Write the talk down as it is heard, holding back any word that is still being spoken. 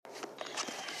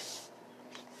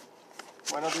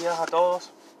Buenos días a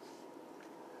todos.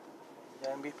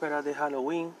 Ya en vísperas de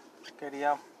Halloween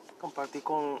quería compartir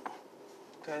con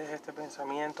ustedes este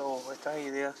pensamiento o estas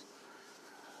ideas.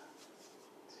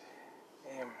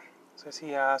 No sé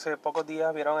si hace pocos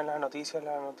días vieron en las noticias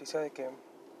la noticia de que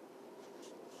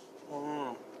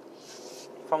un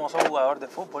famoso jugador de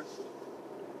fútbol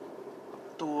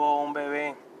tuvo un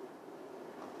bebé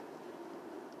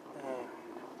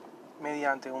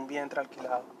mediante un vientre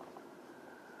alquilado.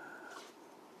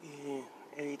 Y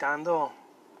evitando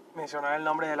mencionar el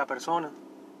nombre de la persona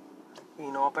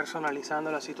y no personalizando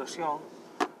la situación,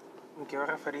 me quiero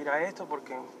referir a esto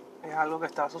porque es algo que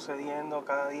está sucediendo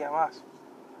cada día más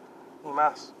y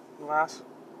más y más,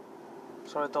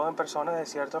 sobre todo en personas de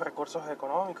ciertos recursos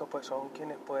económicos, pues son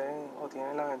quienes pueden o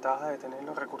tienen la ventaja de tener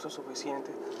los recursos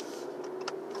suficientes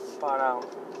para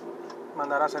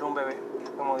mandar a hacer un bebé,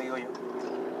 como digo yo.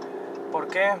 ¿Por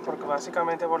qué? Porque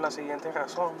básicamente por la siguiente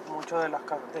razón: muchos de los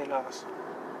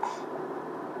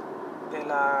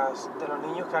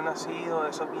niños que han nacido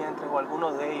de esos vientres, o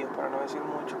algunos de ellos, para no decir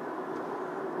mucho,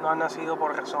 no han nacido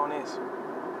por razones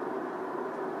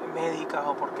médicas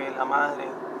o porque la madre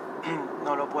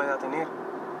no lo pueda tener.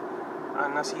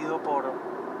 Han nacido porque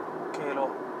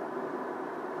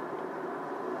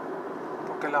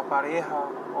la pareja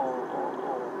o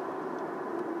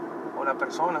la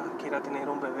persona quiera tener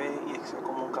un bebé y sea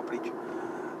como un capricho.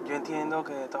 Yo entiendo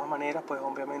que de todas maneras, pues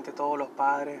obviamente todos los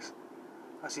padres,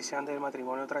 así sean del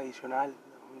matrimonio tradicional,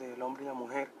 del hombre y la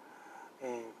mujer,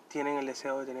 tienen el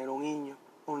deseo de tener un niño,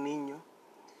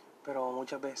 pero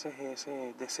muchas veces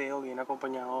ese deseo viene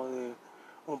acompañado de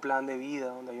un plan de vida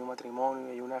donde hay un matrimonio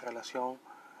y hay una relación,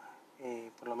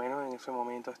 por lo menos en ese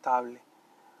momento, estable.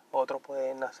 Otros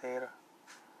pueden nacer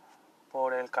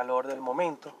por el calor del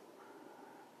momento,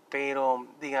 pero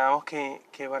digamos que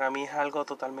para mí es algo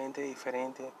totalmente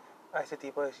diferente a este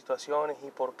tipo de situaciones.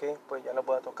 ¿Y por qué? Pues ya lo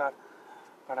puedo tocar.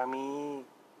 Para mí,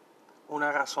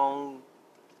 una razón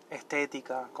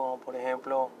estética, como por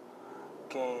ejemplo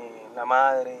que la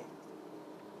madre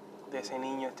de ese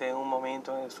niño esté en un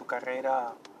momento de su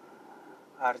carrera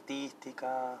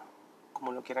artística,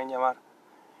 como lo quieran llamar,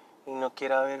 y no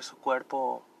quiera ver su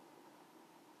cuerpo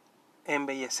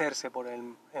embellecerse por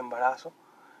el embarazo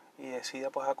y decida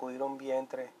pues acudir a un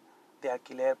vientre de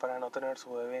alquiler para no tener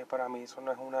su bebé, para mí eso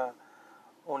no es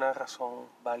una razón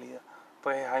válida.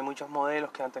 Pues hay muchos modelos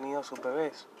que han tenido sus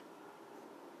bebés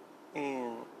y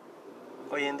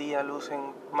hoy en día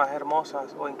lucen más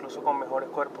hermosas o incluso con mejores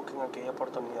cuerpos que en aquella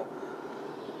oportunidad.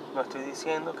 No estoy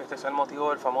diciendo que este sea el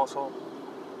motivo del famoso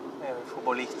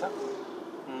futbolista,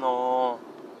 no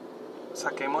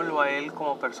saquémoslo a él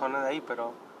como persona de ahí,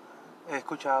 pero he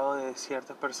escuchado de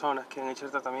ciertas personas que han hecho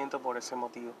el tratamiento por ese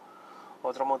motivo.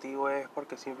 Otro motivo es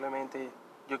porque simplemente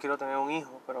yo quiero tener un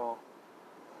hijo, pero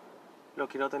lo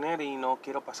quiero tener y no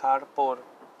quiero pasar por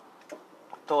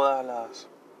todas las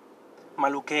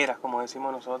maluqueras, como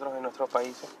decimos nosotros en nuestros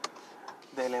países,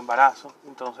 del embarazo.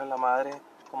 Entonces la madre,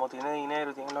 como tiene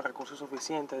dinero y tiene los recursos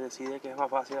suficientes, decide que es más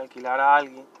fácil alquilar a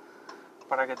alguien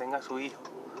para que tenga a su hijo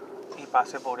y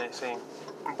pase por ese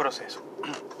proceso.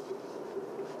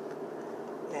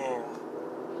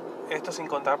 Esto sin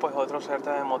contar pues otros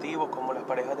ciertos motivos como las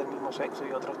parejas del mismo sexo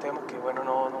y otros temas que bueno,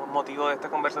 no es motivo de esta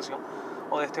conversación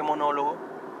o de este monólogo,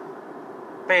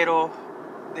 pero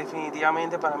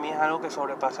definitivamente para mí es algo que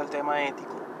sobrepasa el tema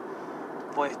ético,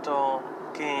 puesto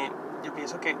que yo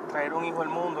pienso que traer un hijo al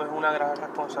mundo es una gran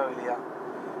responsabilidad.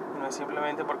 No es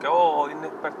simplemente porque hoy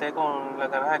desperté con las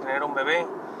ganas de tener un bebé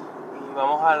y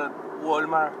vamos al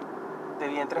Walmart de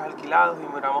vientres alquilados y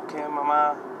miramos qué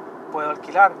mamá puedo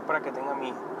alquilar para que tenga mi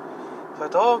hijo. Sobre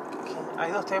todo que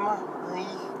hay dos temas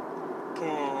ahí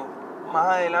que más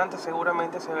adelante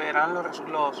seguramente se verán los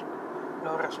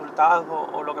resultados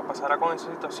o lo que pasará con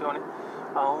esas situaciones.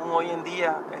 Aún hoy en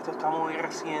día esto está muy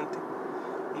reciente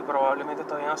y probablemente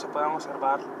todavía no se puedan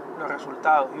observar los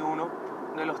resultados. Y uno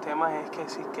de los temas es que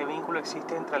qué vínculo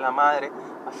existe entre la madre,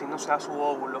 así no sea su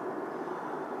óvulo.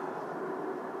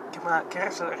 ¿Qué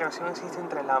relación existe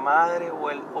entre la madre o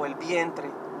el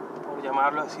vientre, por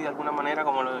llamarlo así de alguna manera,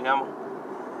 como lo llamo,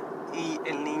 y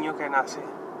el niño que nació?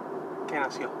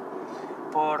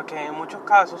 Porque en muchos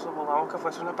casos, supongamos que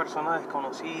fuese una persona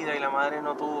desconocida y la madre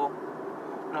no tuvo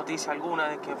noticia alguna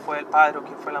de quién fue el padre o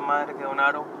quién fue la madre que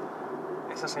donaron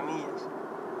esas semillas.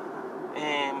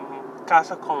 En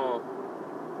casos como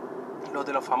los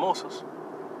de los famosos,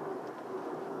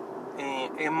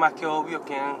 es más que obvio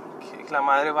que la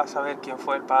madre va a saber quién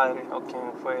fue el padre o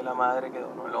quién fue la madre que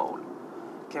donó el óvulo.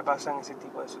 ¿Qué pasa en ese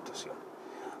tipo de situaciones?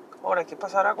 Ahora, ¿qué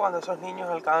pasará cuando esos niños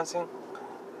alcancen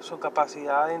su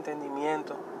capacidad de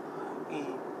entendimiento y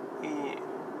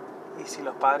Y si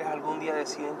los padres algún día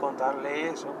deciden contarle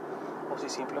eso, o si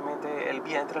simplemente el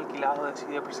vientre alquilado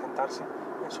decide presentarse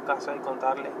en su casa y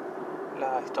contarle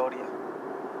la historia,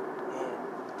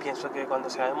 pienso que cuando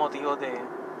sea de motivos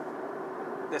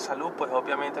de salud, pues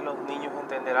obviamente los niños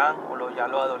entenderán, o ya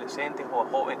los adolescentes o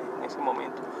jóvenes en ese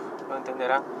momento lo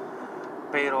entenderán,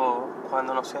 pero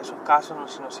cuando no sea esos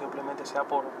casos, sino simplemente sea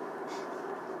por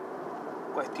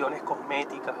cuestiones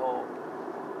cosméticas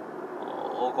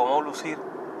o cómo lucir,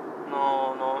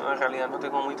 en realidad no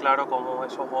tengo muy claro cómo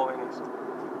esos jóvenes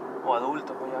o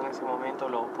adultos ya en ese momento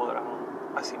lo podrán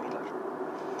asimilar.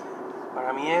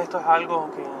 Para mí esto es algo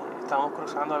que estamos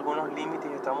cruzando algunos límites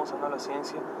y estamos usando la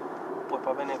ciencia pues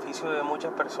para beneficio de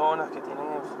muchas personas que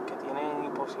tienen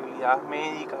imposibilidades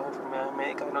médicas o enfermedades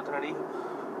médicas de no tener hijos,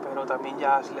 pero también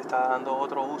ya se le está dando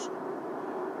otro uso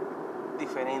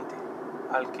diferente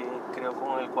al que creo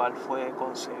con el cual fue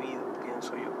concebido,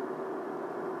 pienso yo.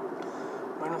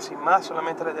 Bueno, sin más,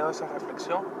 solamente les dejo esa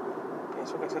reflexión.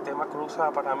 Pienso que ese tema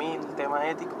cruza para mí el tema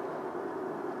ético.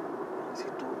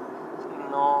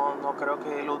 No creo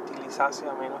que lo utilizase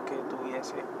a menos que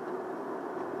tuviese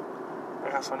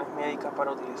razones médicas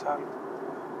para utilizarlo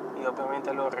y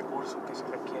obviamente los recursos que se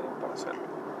requieren para hacerlo.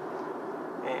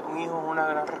 Un hijo es una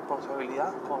gran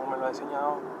responsabilidad, como me lo ha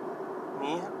enseñado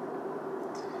mi hija,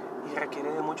 y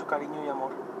requiere de mucho cariño y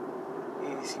amor.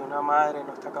 Y si una madre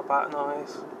no es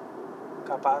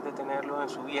capaz de tenerlo en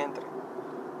su vientre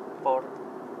por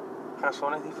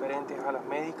razones diferentes a las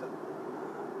médicas,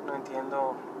 no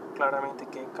entiendo claramente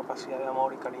qué capacidad de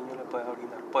amor y cariño le pueda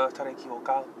brindar. Puedo estar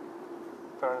equivocado,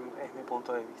 pero es mi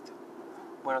punto de vista.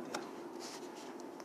 Buenos días.